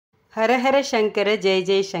Hara Hara Shankara Jai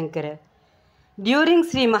Jai Shankara. During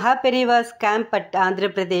Sri Maha Periyava's camp at Andhra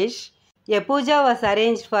Pradesh, a puja was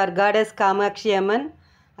arranged for goddess Kamakshi Amman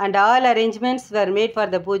and all arrangements were made for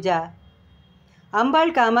the puja.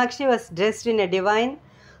 Ambal Kamakshi was dressed in a divine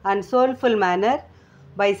and soulful manner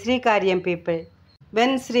by Sri Karyam people.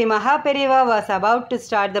 When Sri Maha Periyava was about to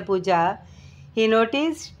start the puja, he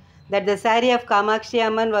noticed that the saree of Kamakshi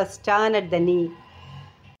Amman was torn at the knee.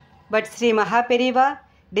 But Sri Maha Periyava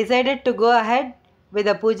decided to go ahead with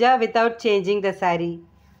the puja without changing the saree.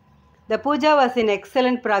 The puja was in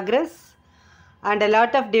excellent progress and a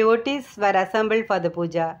lot of devotees were assembled for the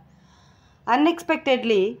puja.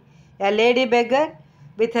 Unexpectedly, a lady beggar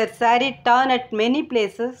with her saree torn at many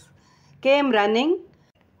places came running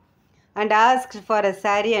and asked for a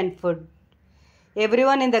saree and food.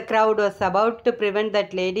 Everyone in the crowd was about to prevent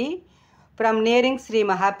that lady from nearing Sri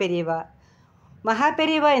Maha Periyava. Maha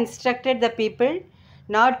Periyava instructed the people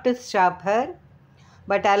not to stop her,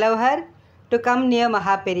 but allow her to come near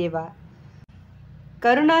Maha Periyava.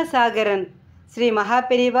 Karuna Sagaran, Sri Maha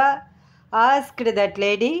Periyava asked that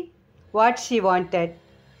lady what she wanted.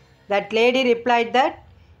 That lady replied that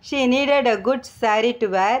she needed a good saree to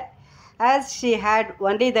wear as she had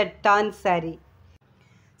only that torn saree.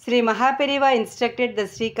 Sri Maha Periyava instructed the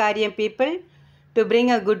Sri Karyam people to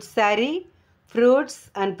bring a good saree, fruits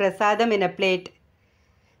and prasadam in a plate.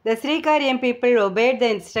 The Sri Karyam people obeyed the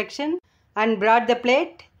instruction and brought the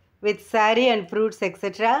plate with saree and fruits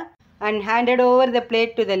etc. and handed over the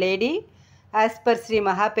plate to the lady as per Sri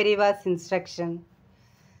Maha Periyava's instruction.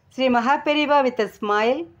 Sri Maha Periyava with a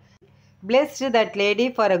smile blessed that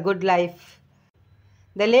lady for a good life.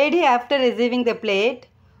 The lady, after receiving the plate,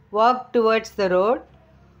 walked towards the road.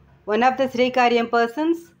 One of the Sri Karyam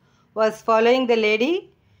persons was following the lady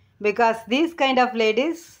because these kind of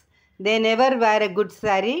ladies, they never wear a good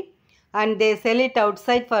saree and they sell it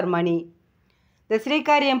outside for money. The Sri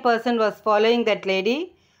Karyam person was following that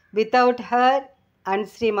lady without her and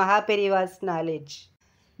Sri Maha Periyava's knowledge.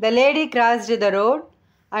 The lady crossed the road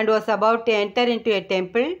and was about to enter into a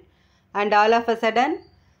temple, and all of a sudden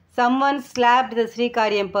someone slapped the Sri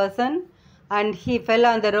Karyam person and he fell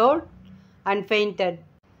on the road and fainted.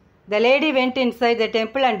 The lady went inside the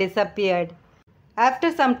temple and disappeared.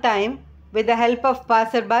 After some time, with the help of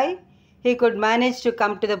passerby, he could manage to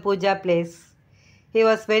come to the puja place. He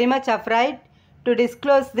was very much afraid to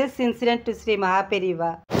disclose this incident to Sri Maha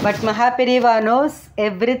Periyava. But Maha Periyava knows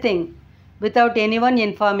everything without anyone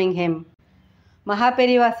informing him. Maha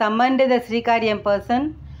Periyava summoned the Sri Karyam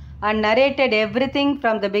person and narrated everything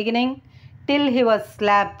from the beginning till he was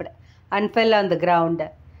slapped and fell on the ground.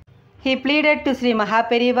 He pleaded to Sri Maha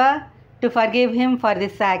Periyava to forgive him for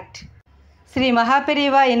this act. Sri Maha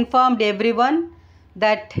Periyava informed everyone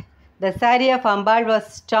that the saree of Ambal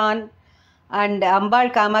was torn and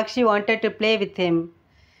Ambal Kamakshi wanted to play with him.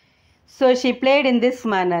 So she played in this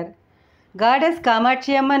manner. Goddess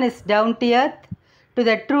Kamakshi Amman is down to earth to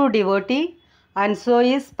the true devotee, and so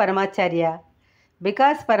is Paramacharya.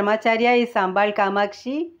 Because Paramacharya is Ambal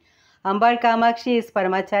Kamakshi is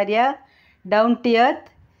Paramacharya, down to earth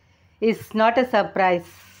is not a surprise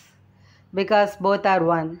because both are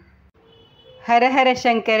one. Hara Hara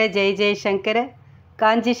Shankara Jai Jai Shankara,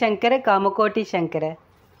 Kanji Shankara, Kamakoti Shankara.